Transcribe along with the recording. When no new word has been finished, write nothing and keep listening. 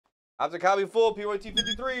Optic Hobby full, PYT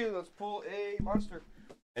 53. Let's pull a monster.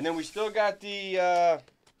 And then we still got the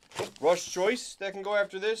Rush Choice that can go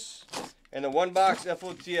after this. And the one box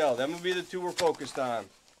FOTL. That will be the two we're focused on.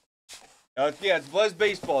 Yeah, it's Buzz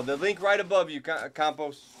Baseball. The link right above you,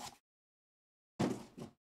 Campos. All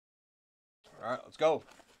right, let's go.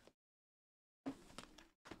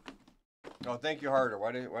 Oh, thank you, Harder.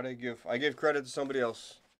 Why did I give? I gave credit to somebody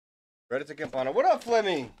else. Credit to Campana. What up,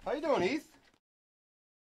 Fleming? How you doing, Heath?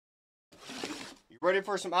 You ready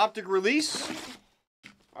for some optic release?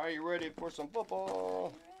 Are you ready for some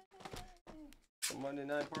football? Some Monday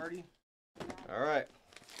night party? All right.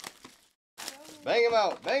 Bang him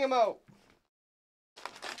out. Bang him out.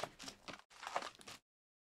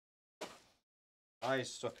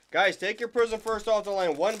 Nice. So, guys, take your Prism first off the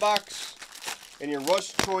line. One box and your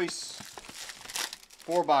Rush Choice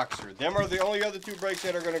 4-boxer. Them are the only other two breaks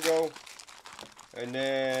that are going to go. And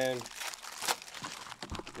then,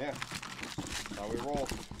 yeah, that's how we roll.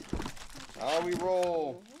 How we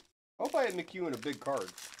roll. I hope I had McHugh in a big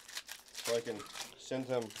card so I can send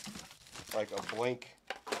him like a blank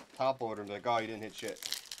top loader and be like, oh, you didn't hit shit.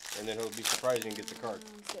 And then he'll be surprised and get the card.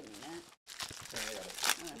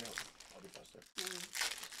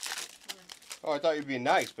 Oh, I thought you'd be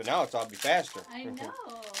nice, but now I'll be faster. I know.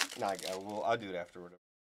 Nah, I'll do it afterward.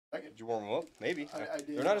 Did you warm them up? Maybe. I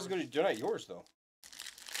did. They're not as good as, they're not yours though.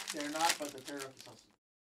 They're not, but the third up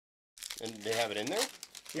is And they have it in there?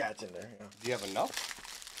 Yeah, it's in there. Yeah. Do you have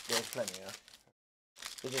enough? There's plenty. Yeah.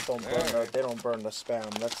 They just don't burn. They don't burn the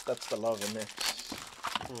spam. That's the love in this.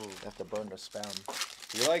 You have to burn the spam.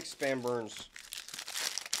 You like spam burns?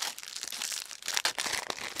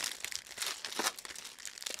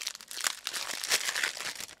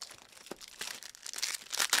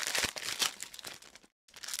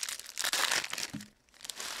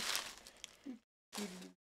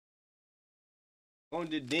 Phone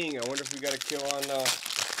did ding. I wonder if we got a kill on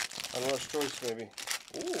Rush Choice maybe.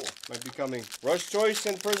 Ooh, might be coming. Rush Choice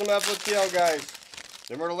and Prism FOTL, guys.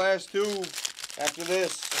 Them are the last two. After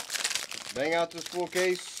this, bang out this full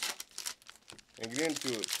case and get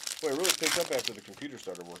into it. Boy, it really picked up after the computer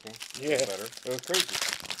started working. Yeah. Better. It was crazy.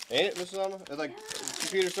 Ain't it, Mrs. Alma? It's like the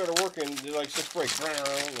computer started working, did like 6 breaks.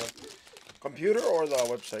 Computer or the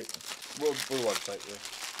website? Well, the website, yeah.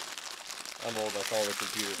 I'm old, I call it a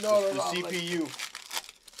computer. No, the CPU.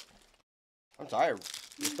 I'm tired.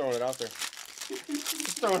 Just throwing it out there.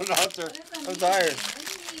 Just throwing it out there. I'm tired.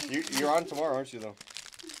 You're on tomorrow, aren't you, though?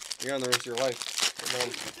 You're on the rest of your life.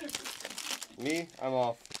 Me? I'm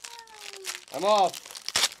off. I'm off.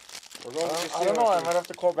 We're going to I don't know. I might have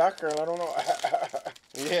to call back, girl. I don't know.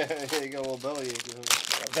 Yeah, you got a little bellyache.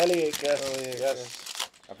 Bellyache, yes. Bellyache, yes.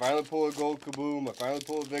 I finally pulled a gold kaboom. I finally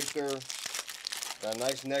pulled Victor. Got a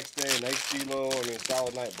nice next day, nice CeeLo. I mean,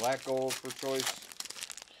 solid night. Black gold for choice.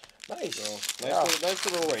 Nice. So, nice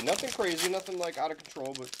little array. Nothing crazy, nothing like out of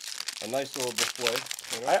control, but a nice little display.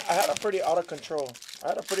 You know? I had a pretty out of control.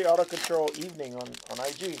 Evening on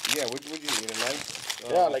IG. Yeah, would you eat a nice?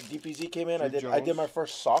 Yeah, like DPZ came in. I did my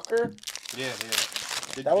first soccer. Yeah.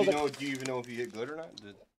 Do you even know if you hit good or not?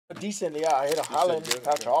 Decent, yeah. I hit a Holland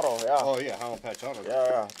patch auto, yeah. Oh yeah, Holland patch auto.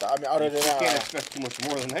 Yeah. I mean, other than that, you can't expect too much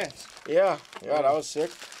more than that. Yeah, that was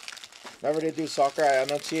sick. Never did do soccer. I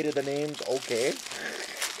enunciated the names okay.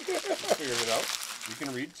 Figured it out. You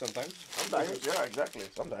can read sometimes. Sometimes, yeah, exactly.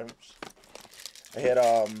 Sometimes.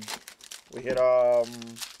 We hit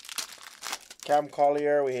Cam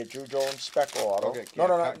Collier. We hit Drew Jones Speckle auto. Okay.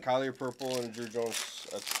 No. Collier purple and Drew Jones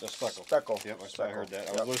Speckle. Speckle. Yep, I heard that.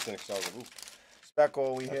 I was listening because I was like, ooh.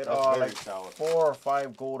 Speckle. We hit like solid. 4 or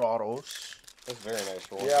 5 gold autos. That's very nice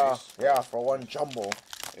for one case. Yeah, for one jumbo.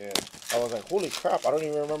 Yeah. I was like, holy crap! I don't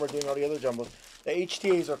even remember doing all the other jumbos. The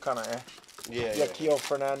HTAs are kind of eh. Yeah. Keo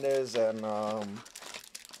Fernandez and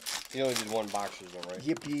He only did one boxers though, right?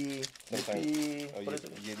 Yippee. Oh, What is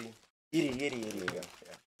it? Yiddy. Yeah.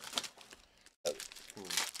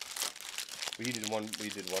 We did one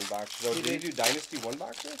box. So did he do Dynasty one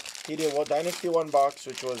boxer? He did Dynasty 1 box,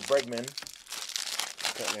 which was Bregman.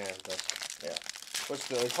 Yeah.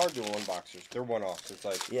 It's hard doing one boxers. They're one offs. It's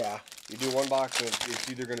like you do one box and it's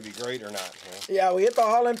either going to be great or not. You know? Yeah, we hit the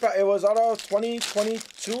Holland. It was out of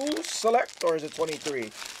 2022 select, or is it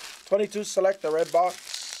 23? 22 select, the red box.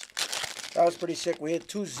 That was pretty sick. We hit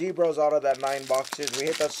 2 zebras out of that 9 boxes. We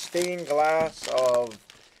hit the stained glass of,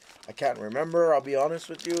 I can't remember. I'll be honest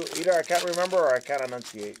with you. Either I can't remember or I can't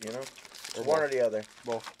enunciate. You know, or one or the other.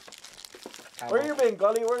 Both. Where you been,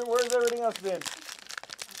 Gully? Where's everything else been?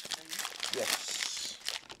 Yes.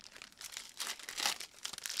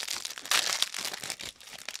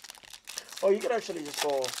 Oh, you could actually just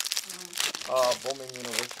go Bowman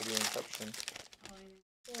University Inception.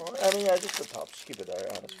 I mean, yeah, just the top. Just keep it there.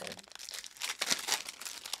 Yeah, that's fine.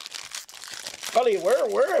 Cully,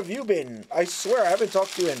 where have you been? I swear I haven't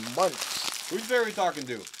talked to you in months. Who's Barry talking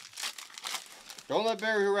to? Don't let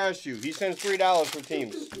Barry harass you. He sends $3 for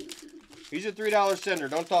teams. He's a $3 sender.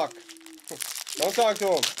 Don't talk. Don't talk to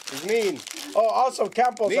him. He's mean. Oh, also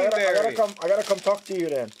Campos, I Barry. gotta come talk to you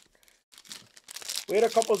then. We had a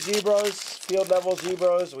couple zebras, field level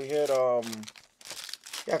zebras. We had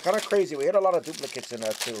yeah, kind of crazy. We had a lot of duplicates in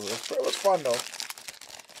that too. It was fun though.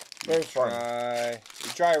 Very fun. We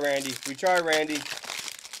try, Randy. We try, Randy.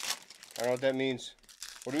 I don't know what that means.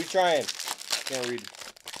 What are we trying? Can't read.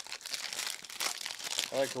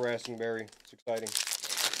 I like harassing Barry. It's exciting.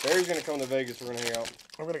 Barry's gonna come to Vegas. We're gonna hang out.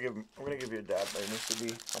 I'm gonna give you a dab, but it needs to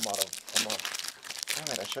be. I'm out.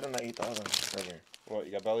 Damn it! I shouldn't have eaten the other one earlier. What?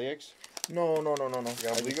 You got belly aches? No. You got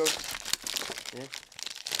obliques?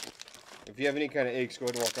 If you have any kind of aches, go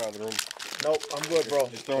ahead and walk out of the room. Nope, I'm good, bro.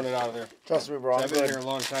 Just throwing it out of there. Trust me, bro. I've been here a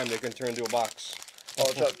long time. They can turn into a box.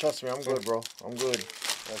 Oh, trust me, I'm good, bro. I'm good.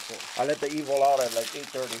 That's it. I let the evil out at like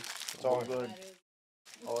 8:30. It's all good.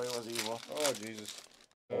 Oh, it was evil. Oh, Jesus.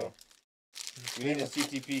 Oh. We need a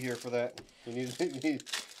CTP here for that. We need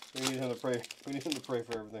him to pray. We need him to pray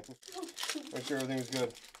for everything. Make sure everything's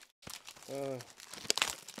good.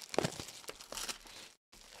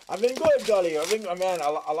 I've been good, Gully. Man,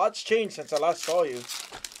 a lot's changed since I last saw you.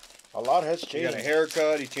 A lot has changed. He got a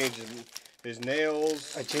haircut. He changed his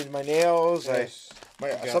nails. I changed my nails. Nice.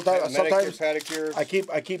 Sometimes pedicures. I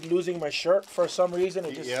keep losing my shirt for some reason.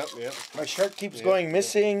 It just Yep. my shirt keeps going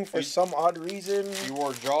missing for some odd reason. You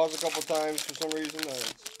wore jaws a couple times for some reason.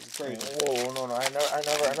 It's crazy. Whoa, no, I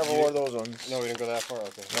never wore those ones. No, we didn't go that far.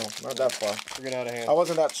 Okay. No, not that far. We're getting out of hand. I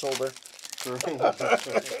wasn't that sober. Sure.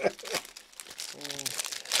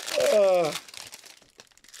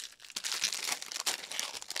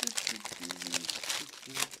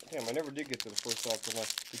 Damn, I never did get to the first off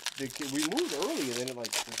because we moved early and then it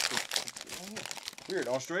like weird.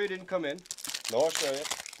 Australia didn't come in. No Australia.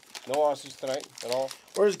 No Aussies tonight at all.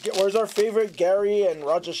 Where's our favorite Gary and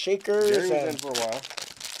Roger Shakers? Gary was in for a while.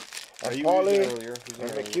 And He Paulie was in earlier.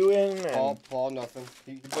 and McEwen and Paul, nothing.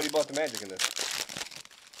 But he bought the Magic in this.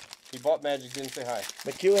 He bought Magic, didn't say hi.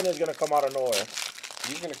 McEwen is gonna come out of nowhere.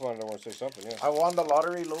 He's gonna come out and want to say something, yeah. I won the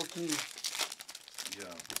lottery low key. Yeah.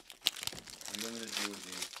 I'm going to do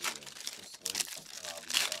these to the slates and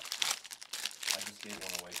hobby boxes. I just gave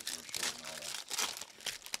one away because we're short and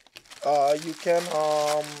all that. You can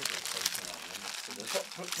So this,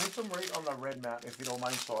 put some rate on the red map if you don't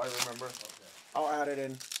mind, so I remember. okay. I'll add it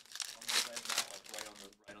in. On the red map, like right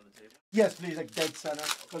on the table. Yes, please, like dead center,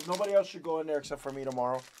 because nobody else should go in there except for me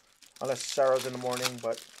tomorrow, unless Sarah's in the morning.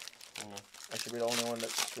 But I should be the only one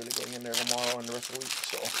that's really going in there tomorrow and the rest of the week.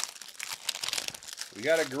 So We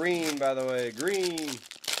got a green, by the way. Green.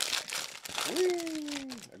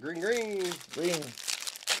 A green. green,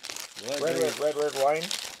 You like red green? wine.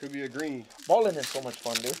 Could be a green. Bowling is so much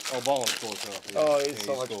fun, dude. Oh, Ball's cool as hell. Oh, he's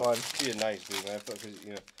so much cool. fun. He's a nice dude, man. I thought, cause,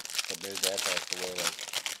 his dad passed away like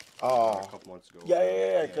a Oh, couple months ago.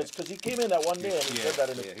 yeah, because he came in that one day and he said that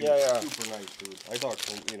in the he was super nice dude. I talked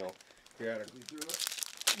to him, periodically through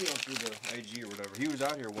the IG or whatever. He was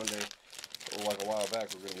out here one day, or like a while back.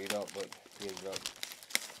 We were gonna meet up, but he ended up.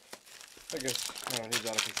 I guess he's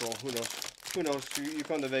out of control. Who knows? You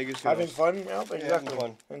come to Vegas. Having fun, yeah, exactly. having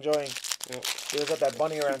fun. Enjoying. Yep. He was at that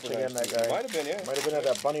bunny ranch Super again, nice that dude. guy. Might have been, yeah. Might have been at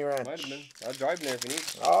that bunny ranch. Might have been. I'll drive him there if he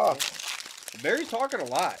needs. Ah. Barry's talking a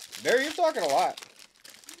lot. Barry, you're talking a lot.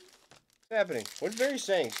 What's happening? What's Barry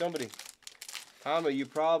saying? Somebody. Hama, you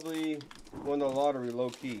probably won the lottery low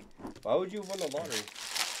key. Why would you have won the lottery?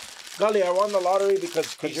 Gully, I won the lottery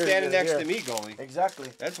because He's you're standing next here. to me, goalie. Exactly.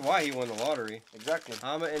 That's why he won the lottery. Exactly.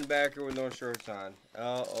 Hama and backer with no shirts on.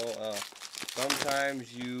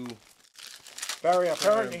 Sometimes you Barry, turn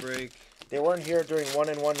apparently break. they weren't here during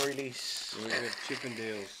 1-in-1 release. We get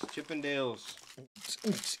Chippendales.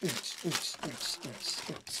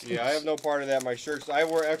 Yeah, I have no part of that. My shirts, I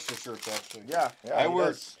wear extra shirts actually. Yeah, I he wear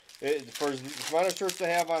does. for the amount of shirts I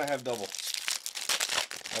have on, I have double.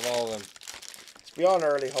 I have all of them. It's beyond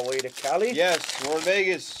early Hawaii to Cali. Yes, we're in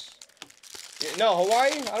Vegas. Yeah, no,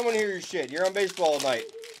 Hawaii. I don't want to hear your shit. You're on baseball night.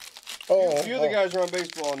 Oh, A few of the guys are on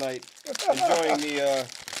baseball night, enjoying the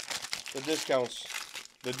discounts,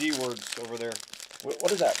 the D words over there.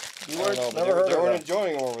 What is that? I don't know, but Never heard they of weren't that.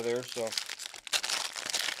 enjoying them over there, so.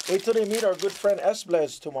 Wait till they meet our good friend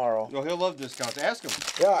Esblez tomorrow. No, he'll love discounts. Ask him.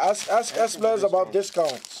 Yeah, ask him for Esblez about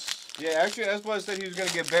discounts. Yeah, actually, Esblez said he was going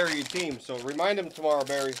to get Barry a team, so remind him tomorrow,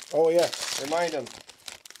 Barry. Oh, yes. Remind him.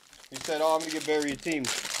 He said, oh, I'm going to get Barry a team.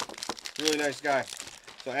 Really nice guy.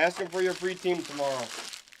 So ask him for your free team tomorrow.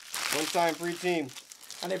 One-time free team.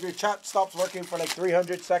 And if your chat stops working for like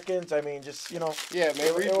 300 seconds, I mean, just, you know. Yeah,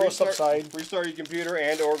 maybe it will subside. Restart your computer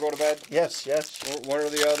and or go to bed. Yes, yes. One or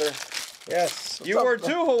the other. Yes. You were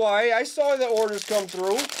too, Hawaii. I saw the orders come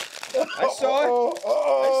through. I saw it.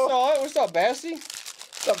 I saw it. What's up, Bassy?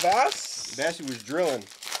 What's up, Bass? Bassy was drilling.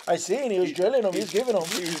 I seen he was drilling him. He was giving him.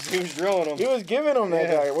 He was drilling him. He was giving him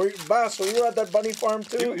that guy. Bass, were you at that bunny farm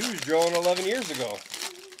too? He was drilling 11 years ago.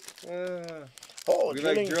 We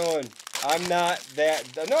like drilling. I'm not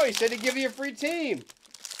that. No, he said to give you a free team.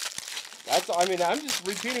 I mean, I'm just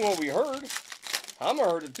repeating what we heard. Hama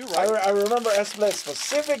heard it too, right? I remember Espless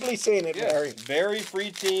specifically saying it, yes, Barry.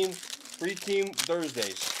 Free team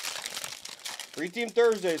Thursdays. Free team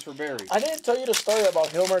Thursdays for Barry. I didn't tell you the story about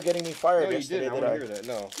Hilmer getting me fired yesterday. No, you didn't. I want to hear that.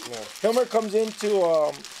 No. Hilmer comes into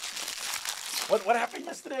what happened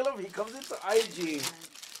yesterday, love? He comes into IG.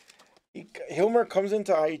 Hilmer comes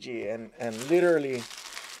into IG and literally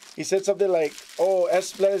he said something like, "Oh,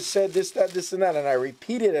 Esplez said this, that, this, and that," and I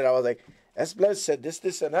repeated it. I was like, "Esplez said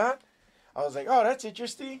this, and that." I was like, "Oh, that's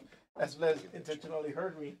interesting." Esplez intentionally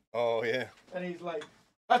heard me. Oh yeah. And he's like,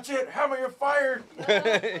 "That's it, Hammer, you're fired."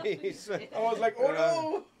 I was like, "Oh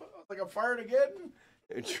no!" I was like, "I'm fired again."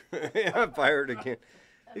 I'm fired again.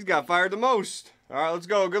 He's got fired the most. All right, let's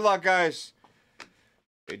go. Good luck, guys.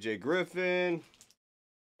 AJ Griffin.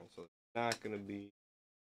 So it's not gonna be.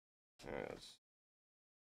 All right,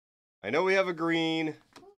 I know we have a green.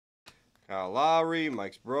 Kyle Lowry,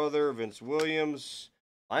 Mike's brother, Vince Williams,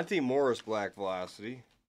 Monty Morris, Black Velocity.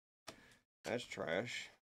 That's trash.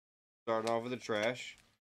 Starting off with the trash.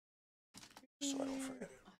 So I don't forget.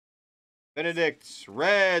 Benedict,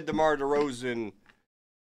 red, DeMar DeRozan.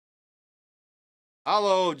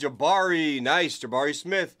 Hollow, Jabari, nice, Jabari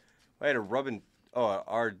Smith. I had a rubbing. Oh,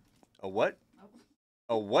 a what?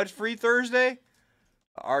 A what free Thursday?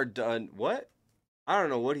 What? I don't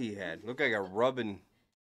know what he had. Looked like a rubbing.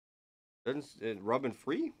 Doesn't it rubbing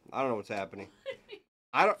free? I don't know what's happening.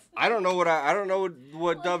 I don't know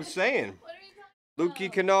what Dub's saying.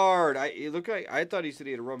 Lukey Kennard. I thought he said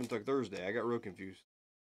he had a rub and tuck Thursday. I got real confused.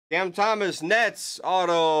 Cam Thomas, Nets,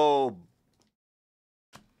 auto. All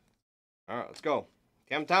right, let's go.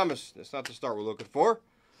 Cam Thomas. That's not the start we're looking for.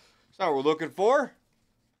 That's not what we're looking for.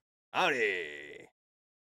 Howdy.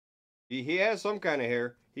 He has some kind of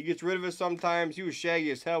hair. He gets rid of it sometimes. He was shaggy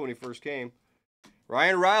as hell when he first came.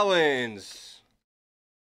 Ryan Rollins.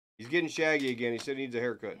 He's getting shaggy again. He said he needs a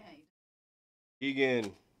haircut.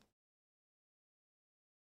 Egan.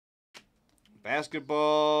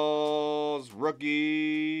 Basketballs.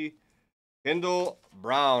 Rookie. Kendall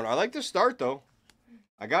Brown. I like the start, though.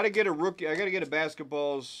 I got to get a rookie. I got to get a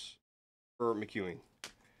basketballs for McEwing.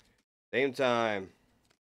 Same time.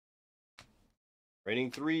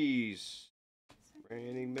 Raining threes.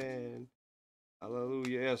 Raining man.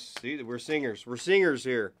 Hallelujah. Yes. See, we're singers. We're singers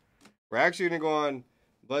here. We're actually going to go on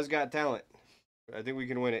Buzz Got Talent. I think we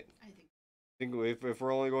can win it. I think if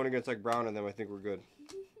we're only going against like Brown and them, I think we're good.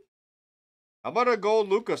 How about a gold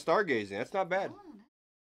Luka stargazing? That's not bad.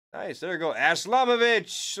 Nice. There we go.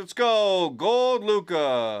 Aslamovich. Let's go. Gold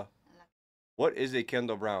Luka. What is a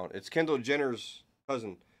Kendall Brown? It's Kendall Jenner's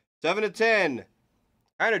cousin. 7/10.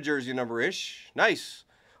 Kind of jersey number-ish. Nice.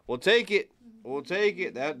 We'll take it. We'll take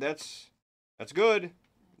it. That's good.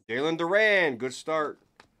 Jalen Duran. Good start.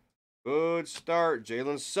 Good start.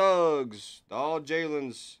 Jalen Suggs. All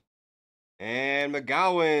Jalen's. And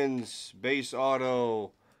McGowan's base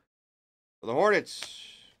auto. For the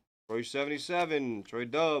Hornets. Troy 77. Troy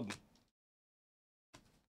Dub.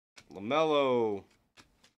 LaMelo.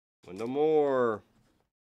 Wendell Moore.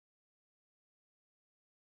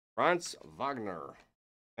 Franz Wagner.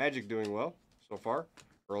 Magic doing well so far.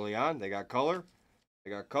 Early on, they got color. They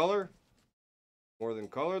got color. More than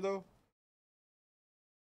color, though.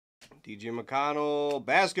 DJ McConnell.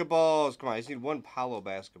 Basketballs. Come on, I just need one Paolo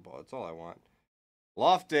basketball. That's all I want.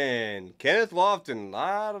 Lofton. Kenneth Lofton. A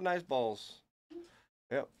lot of nice balls.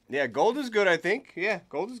 Yep. Yeah, gold is good, I think. Yeah,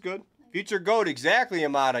 gold is good. Future GOAT. Exactly,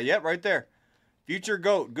 Amada. Yep, right there. Future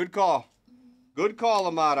GOAT. Good call. Good call,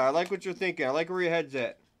 Amada. I like what you're thinking. I like where your head's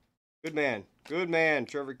at. Good man. Good man.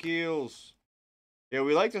 Trevor Keels. Yeah,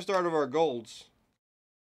 we like the start of our golds.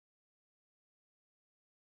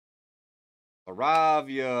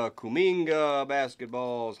 Aravia, Kuminga,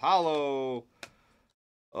 basketballs, Hollow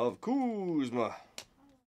of Kuzma.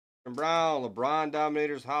 Brown, LeBron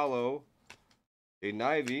Dominators, Hollow. Jaden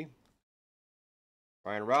Ivey.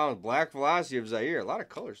 Ryan Rollins, Black Velocity of Zaire. A lot of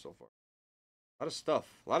colors so far. A lot of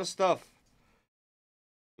stuff. A lot of stuff.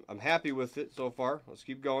 I'm happy with it so far. Let's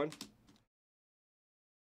keep going.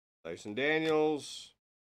 Dyson Daniels.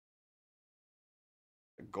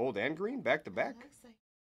 Gold and green back to back.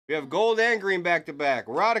 We have gold and green back to back.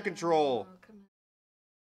 We're out of control. Oh, come on.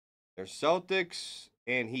 There's Celtics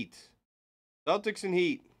and Heat. Celtics and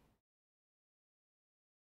Heat.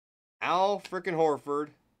 Al frickin' Horford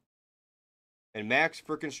and Max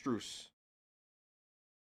frickin' Strus.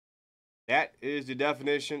 That is the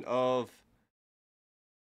definition of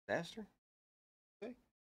disaster. Okay.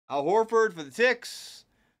 Al Horford for the Ticks.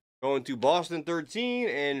 Going to Boston 13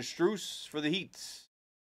 and Strus for the Heats.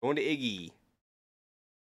 Going to Iggy.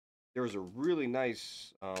 There was a really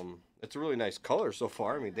nice, it's a really nice color so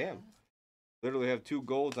far. I mean, damn. Literally have 2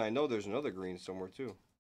 golds. I know there's another green somewhere too.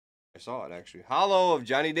 I saw it actually. Hollow of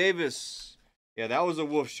Johnny Davis. Yeah, that was a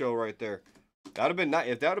wolf show right there. That'd have been nice.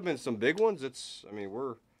 If that would have been some big ones, I mean,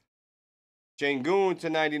 we're Shangoon to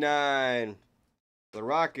 99. The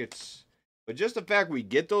Rockets. But just the fact we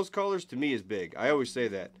get those colors to me is big. I always say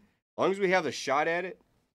that. As long as we have the shot at it,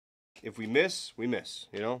 if we miss, we miss,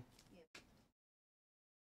 you know?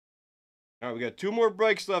 All right, we got 2 more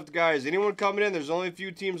breaks left, guys. Anyone coming in? There's only a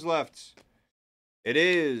few teams left. It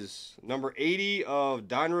is number 80 of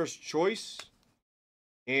Donruss Choice.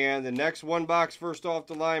 And the next 1 box, first off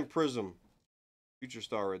the line, Prism. Future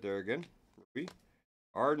star right there again.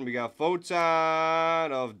 Arden, we got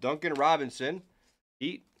Photon of Duncan Robinson.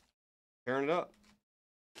 Heat, tearing it up.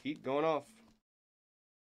 Heat going off.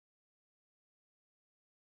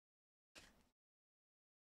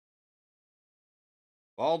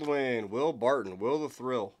 Baldwin, Will Barton, Will the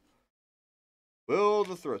Thrill. Will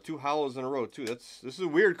the Thrill. 2 hollows in a row, too. This is a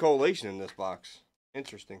weird collation in this box.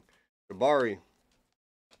 Interesting. Jabari.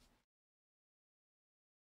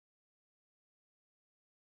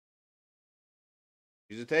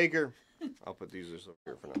 He's a taker. I'll put these up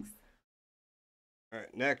here for now. All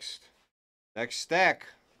right, next. Next stack.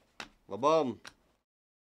 LaBum.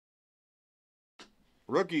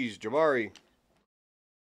 Rookies, Jabari.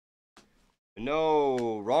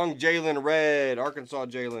 No, wrong Jalen red. Arkansas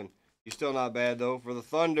Jalen. He's still not bad, though. For the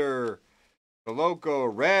Thunder.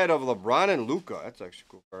 Coloco, red of LeBron and Luka. That's actually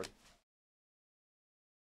a cool card.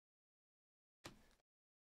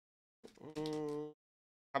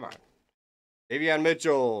 Come on. Davion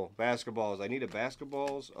Mitchell, basketballs. I need a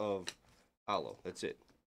basketballs of hollow. That's it.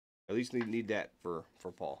 At least need that for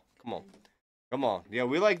Paul. Come on. Come on. Yeah,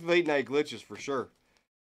 we like late night glitches for sure.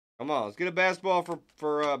 Come on. Let's get a basketball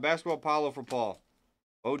for basketball Paulo for Paul.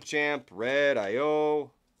 Ochamp, red,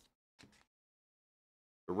 IO.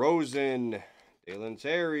 DeRozan, Dalen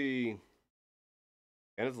Terry.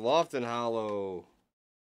 Kenneth Lofton hollow.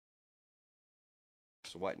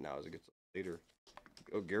 Sweat now as it gets later.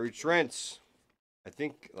 Oh, Gary Trent's. I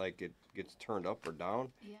think like it gets turned up or down.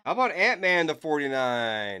 Yeah. How about Ant-Man to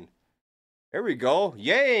 49? There we go.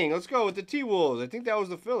 Yang. Let's go with the T-Wolves. I think that was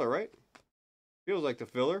the filler, right? Feels like the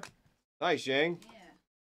filler. Nice, Yang. Yeah.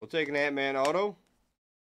 We'll take an Ant-Man auto.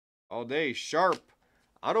 All day. Sharp.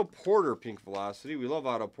 Otto Porter, Pink Velocity. We love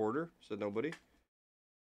Otto Porter, said nobody.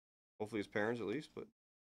 Hopefully his parents at least, but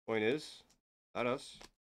point is, not us.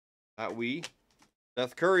 Not we.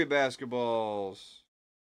 Seth Curry basketballs.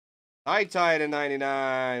 Tie to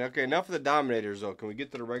 99. Okay, enough of the Dominators, though. Can we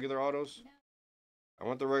get to the regular autos? No. I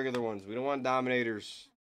want the regular ones. We don't want Dominators.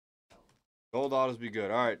 Gold autos be good.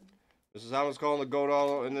 All right. This is how it's calling the gold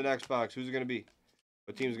auto in the next box. Who's it going to be?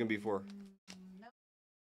 What team is it going to be for? Nope.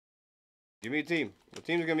 Give me a team. What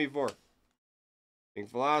team is it going to be for? Pink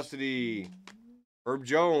Velocity. Herb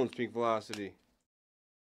Jones, Pink Velocity.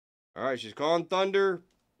 All right, she's calling Thunder.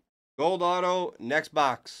 Gold auto, next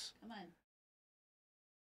box. Come on.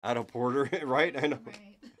 Otto Porter, right? I know.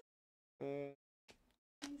 Right.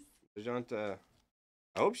 DeJounte.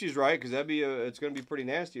 I hope she's right, because that'd be it's gonna be pretty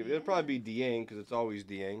nasty. It'll probably be Dieng, because it's always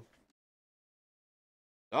Dieng.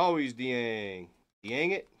 Always Dieng.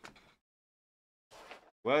 Dieng it.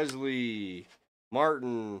 Wesley.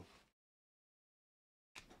 Martin.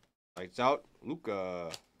 Lights out. Luka.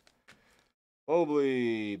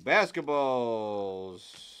 Mobley.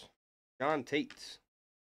 Basketballs. John Tate.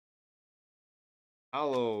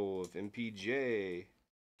 Hollow of MPJ.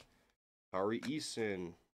 Tari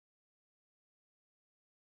Eason.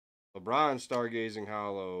 LeBron Stargazing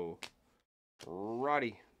Hollow.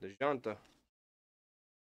 Roddy DeJounte.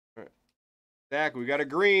 Right. Stack, we got a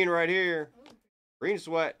green right here. Green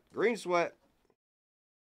sweat. Green sweat.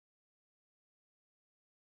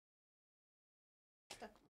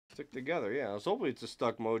 Stick together, yeah. I was hoping it's a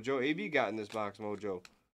stuck mojo. AB got in this box mojo.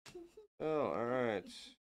 Oh, alright.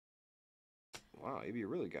 Wow, AB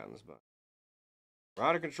really got in this box. We're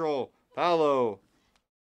out of control. Paolo.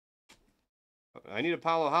 I need a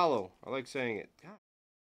Paolo Hollow. I like saying it. God.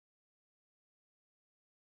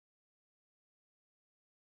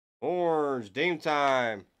 Orange. Dame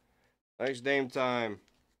time. Nice Dame time.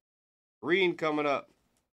 Green coming up.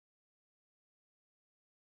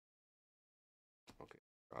 Okay,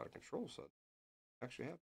 out of control, son. Actually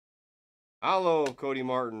happened. Hollow of Cody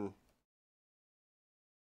Martin.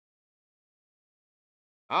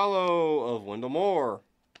 Hollow of Wendell Moore.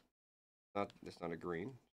 It's not a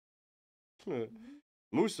green.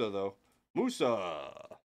 Musa though.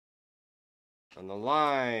 Musa. On the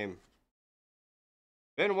lime.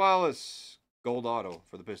 Ben Wallace. Gold auto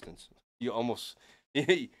for the Pistons. You almost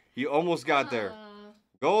got there.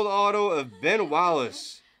 Gold auto of Ben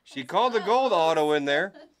Wallace. She called the gold auto in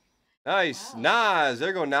there. Nice. Wow. Nas.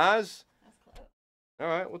 There go Nas. That's close. All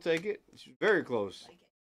right, we'll take it. She's very close. Like it.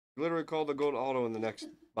 Literally called the gold auto in the next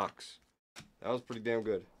box. That was pretty damn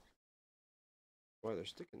good. Boy, they're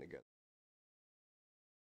sticking together.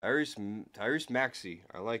 Tyrese Maxey.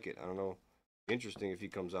 I like it. I don't know. Interesting if he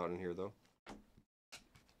comes out in here, though.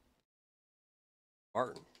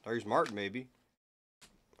 Martin. Tyrese Martin, maybe.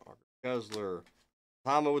 Kessler.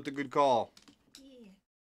 Tama with the good call. Yeah.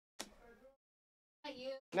 Not you.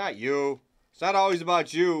 Not you. It's not always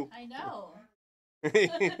about you. I know.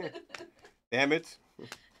 Damn it.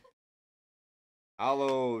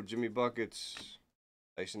 Hollow, Jimmy Buckets,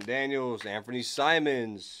 Tyson Daniels, Anthony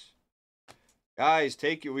Simons. Guys,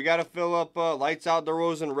 take it. We got to fill up Lights Out the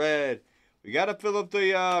Rose and Red. We got to fill up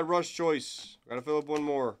the Rush Choice. Got to fill up one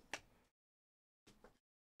more.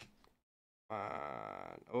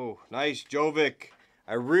 Oh, nice. Jovic.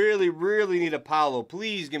 I really, really need a Paolo.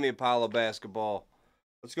 Please give me a Paolo basketball.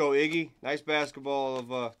 Let's go, Iggy. Nice basketball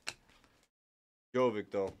of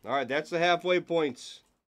Jovic, though. All right, that's the halfway points.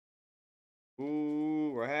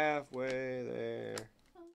 Ooh, we're halfway there.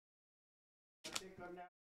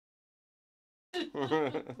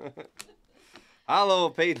 Hello,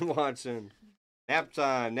 Peyton Watson. Nap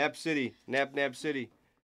time. Nap City. Nap City.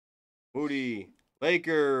 Moody.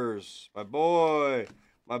 Lakers. My boy.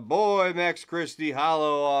 My boy, Max Christie.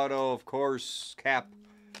 Hollow auto, of course. Cap.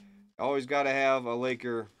 Always got to have a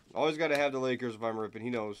Laker. Always got to have the Lakers if I'm ripping.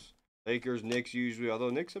 He knows. Lakers, Knicks usually.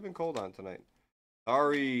 Although Knicks have been cold on tonight.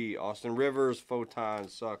 Sorry. Austin Rivers. Photon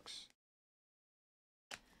sucks.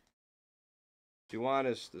 If you want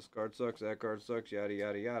us, this card sucks, that card sucks, yada,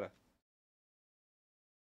 yada, yada.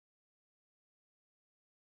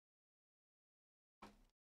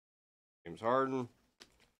 James Harden,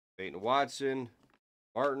 Peyton Watson,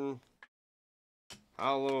 Martin,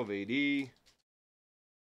 Hollow of AD,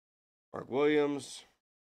 Mark Williams.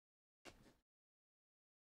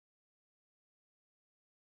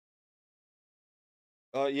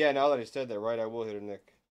 Yeah, now that I said that, right, I will hit a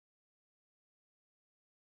Nick.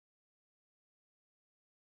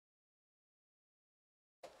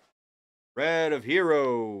 Red of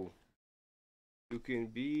Hero. You can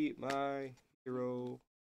be my hero.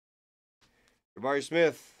 Jabari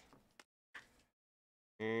Smith.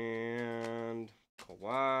 And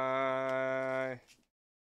Kawhi.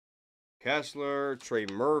 Kessler. Trey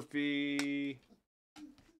Murphy.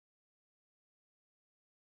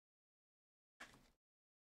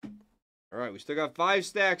 All right, we still got 5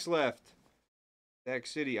 stacks left. Stack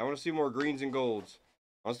City. I want to see more greens and golds.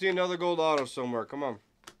 I want to see another gold auto somewhere. Come on.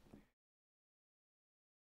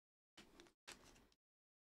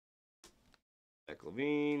 Zach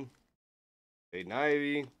Levine, Aiden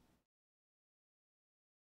Ivey,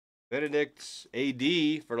 Benedict's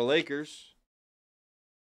AD for the Lakers.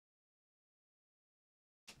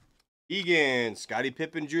 Egan, Scottie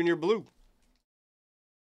Pippen Jr. Blue.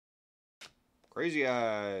 Crazy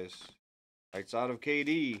Eyes. Lights Out of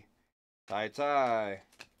KD. Ty.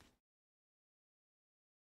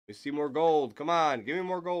 We see more gold. Come on, give me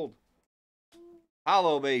more gold.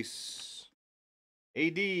 Hollow base.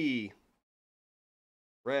 AD.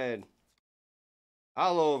 Red.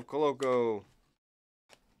 Hollow of Coloco.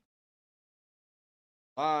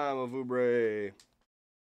 Lime of Oubre.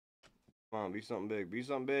 Come on, be something big. Be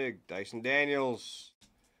something big. Dyson Daniels.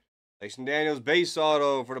 Dyson Daniels base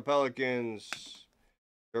auto for the Pelicans.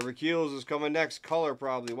 Trevor Keels is coming next. Color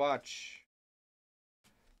probably. Watch.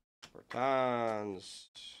 Bertans.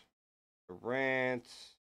 Durant.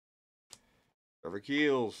 Trevor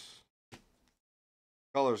Keels.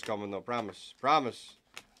 Color's coming though. Promise. Promise.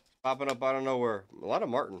 Popping up out of nowhere. A lot of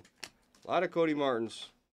Martin. A lot of Cody Martins.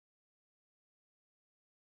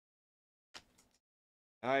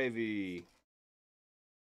 Ivy.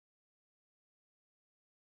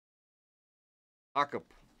 Akap.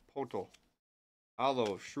 Poto.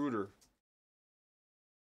 Hollow. Schroeder.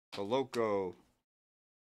 Coloco.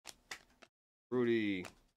 Rudy.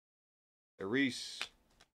 Reese.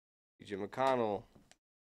 EJ McConnell.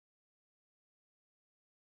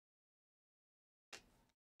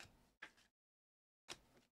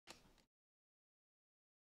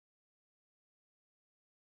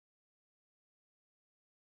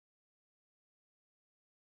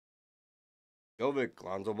 Jovic,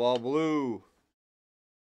 Lonzo Ball blue.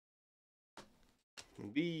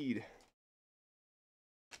 Embiid.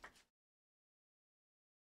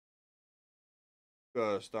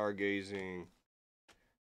 Stargazing.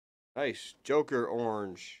 Nice. Joker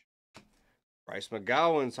orange. Bryce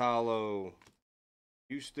McGowan's hollow.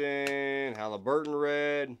 Houston. Halliburton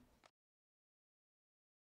red.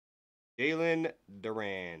 Jalen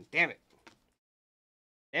Duran. Damn it.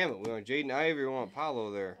 Damn it. We want Jaden Ivey. We want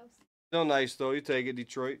Paulo there. Still nice, though. You take it,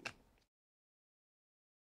 Detroit.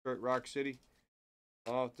 Detroit Rock City.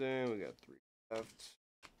 Often. We got 3 left.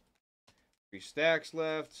 3 stacks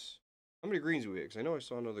left. How many greens do we have? Because I know I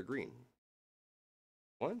saw another green.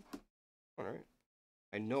 1? All right.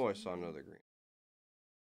 I know I saw another green.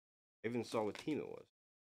 I even saw what team it was.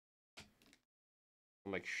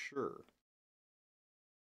 I'm like, sure.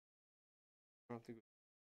 I don't think I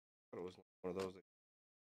thought it was one of those that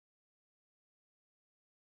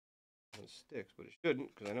sticks, but it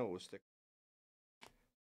shouldn't because I know it was stick.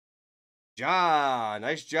 Ja,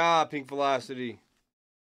 nice job, Pink Velocity.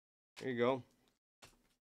 There you go.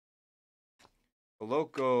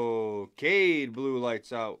 Loco, Cade, blue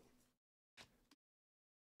lights out.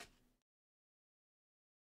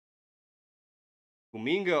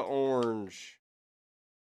 Kuminga, orange.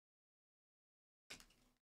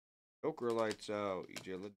 Joker lights out.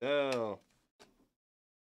 EJ Liddell.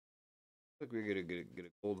 I think we get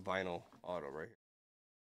a gold vinyl auto right here.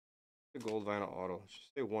 The gold vinyl auto. Let's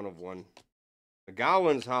just say 1 of 1.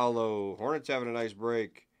 McGowan's hollow. Hornets having a nice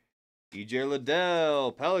break. EJ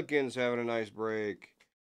Liddell. Pelicans having a nice break.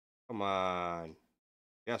 Come on.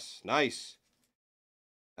 Yes, nice.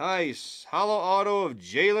 Nice. Hollow auto of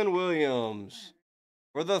Jalen Williams.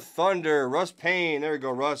 For the Thunder. Russ Payne. There we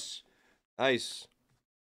go, Russ. Nice.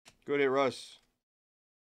 Good hit, Russ.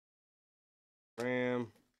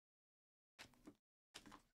 Graham.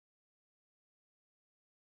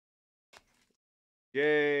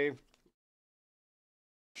 Jay.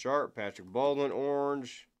 Sharp. Patrick Baldwin.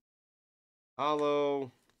 Orange.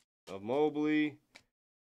 Hollow of Mobley.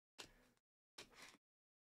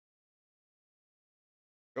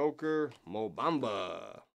 Joker. Mo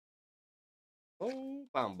Bamba. Mo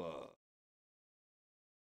Bamba.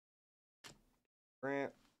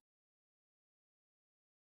 Grant.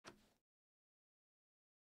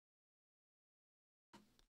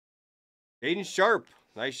 Shaden Sharp.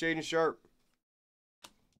 Nice Shaden Sharp.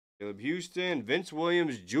 Caleb Houston. Vince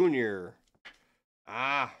Williams Jr.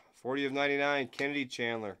 40 of 99. Kennedy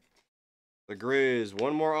Chandler. The Grizz.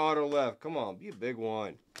 1 more auto left. Come on. Be a big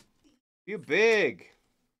one. Be big.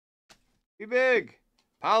 Be big.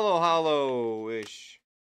 Paulo hollow-ish.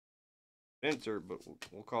 Insert, but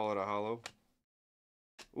we'll call it a hollow.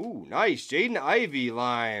 Ooh, nice. Jaden Ivey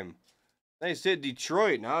lime. Nice hit,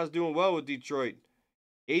 Detroit. Nas doing well with Detroit.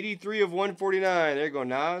 83 of 149. There you go,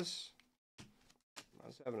 Nas.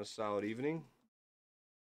 Nas having a solid evening.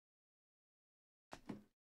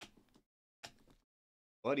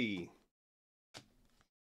 Buddy.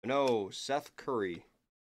 No, Seth Curry.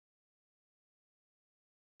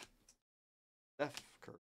 Seth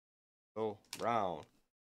Curry. Oh, Brown.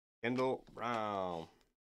 Kendall Brown.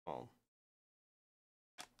 Oh.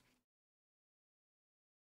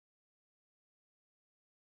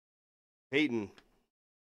 Peyton.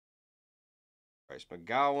 Bryce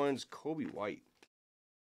McGowan's Kobe White.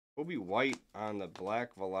 Kobe White on the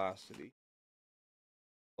black velocity.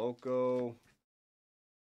 Loco.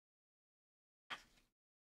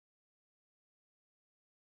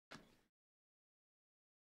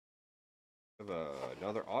 Have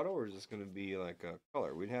another auto, or is this going to be like a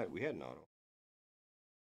color? We had an auto.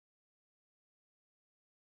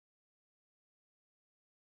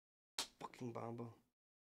 Fucking Bamba.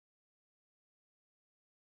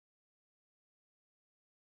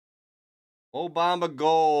 Obama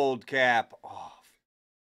gold cap off.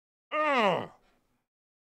 And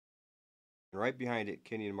right behind it,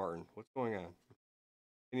 Kenyon Martin. What's going on?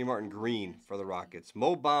 Kenyon Martin green for the Rockets.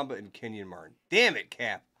 Mo Bamba and Kenyon Martin. Damn it,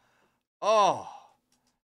 Cap. Oh.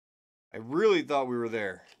 I really thought we were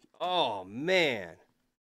there. Oh, man.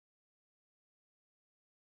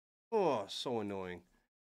 Oh, so annoying.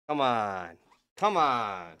 Come on. Come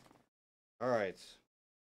on. All right.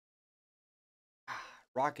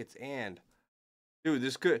 Rockets and... Dude,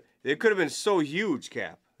 it could have been so huge,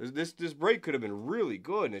 Cap. This break could have been really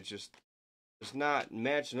good, and it's just not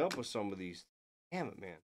matching up with some of these. Damn it,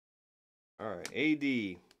 man. All right,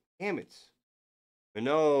 AD. Damn it.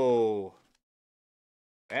 No.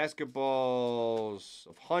 Basketballs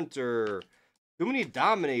of Hunter. Too many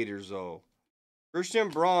dominators, though. Christian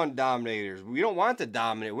Braun dominators. We don't want the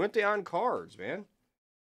dominate. We want the on cards, man.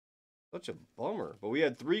 Such a bummer. But we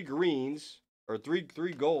had 3 greens. or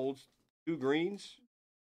three golds, 2 greens,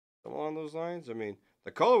 something along those lines. I mean,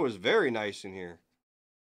 the color was very nice in here,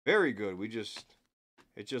 very good.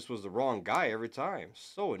 It just was the wrong guy every time.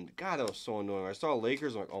 God, that was so annoying. I saw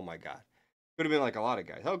Lakers, I'm like, oh my god, could have been like a lot of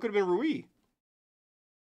guys. Hell, it could have been Rui.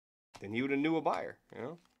 Then he would have knew a buyer, you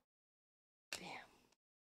know. Damn.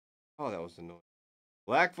 Oh, that was annoying.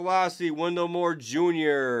 Black Velocity, Wendell Moore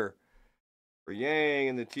Jr. for Yang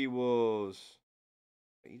and the T-Wolves.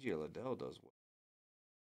 E.J. Liddell does well.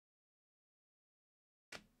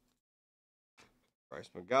 Bryce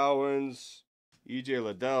McGowan's. E.J.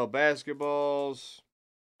 Liddell basketballs.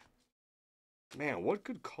 Man, what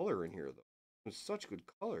good color in here, though. It's such good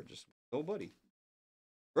color. Just nobody.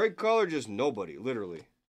 Great color, just nobody, literally.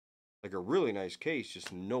 Like a really nice case,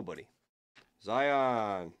 just nobody.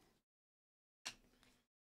 Zion.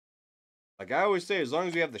 Like I always say, as long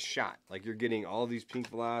as you have the shot, like you're getting all these pink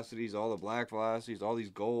velocities, all the black velocities, all these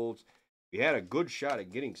golds. We had a good shot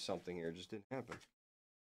at getting something here. It just didn't happen.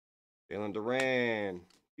 Jalen Duran.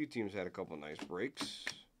 A few teams had a couple nice breaks.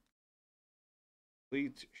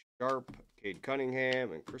 Fleet, Sharp, Cade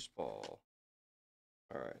Cunningham, and Chris Paul.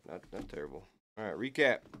 All right, not terrible. All right,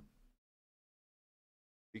 recap.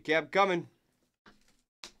 Recap coming.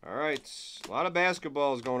 All right, a lot of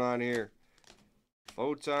basketballs going on here.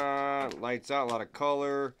 Photon, lights out, a lot of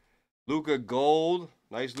color. Luka Gold,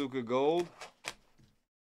 nice Luka Gold.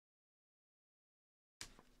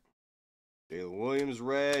 Jalen Williams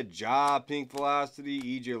red, Ja pink velocity,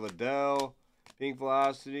 E.J. Liddell pink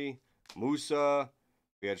velocity, Musa.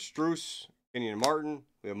 We had Strus, Kenyon Martin.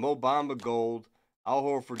 We have Mo Bamba gold, Al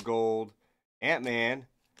Horford gold, Ant-Man.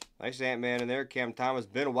 Nice Ant-Man in there. Cam Thomas,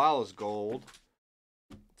 Ben Wallace gold.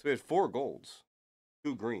 So we had 4 golds,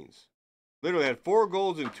 2 greens. Literally had 4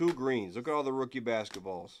 golds and 2 greens. Look at all the rookie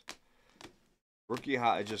basketballs. Rookie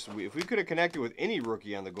high. If we could have connected with any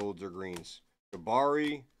rookie on the golds or greens.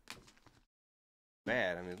 Jabari.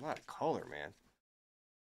 Bad. I mean, a lot of color, man.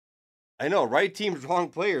 I know. Right teams, wrong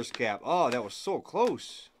players, Cap. Oh, that was so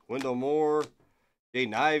close. Wendell Moore.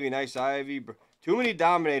 Jaden Ivey. Nice Ivy. Too many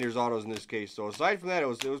Dominators autos in this case. So aside from that, it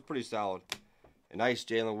was pretty solid. A nice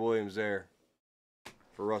Jalen Williams there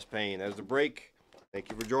for Russ Payne. That was the break. Thank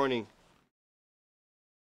you for joining.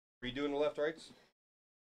 Redoing the left rights?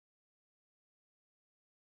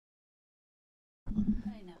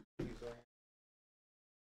 I know.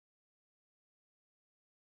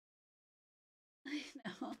 I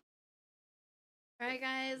know. Alright,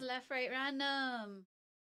 guys, left, right, random.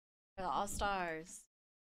 For the All Stars.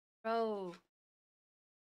 Bro.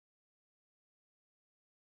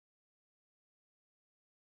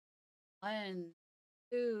 One,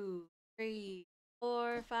 2, 3,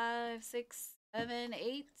 4, 5, 6, 7,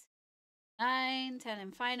 8, 9, 10,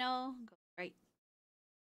 and final. Go right.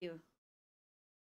 You.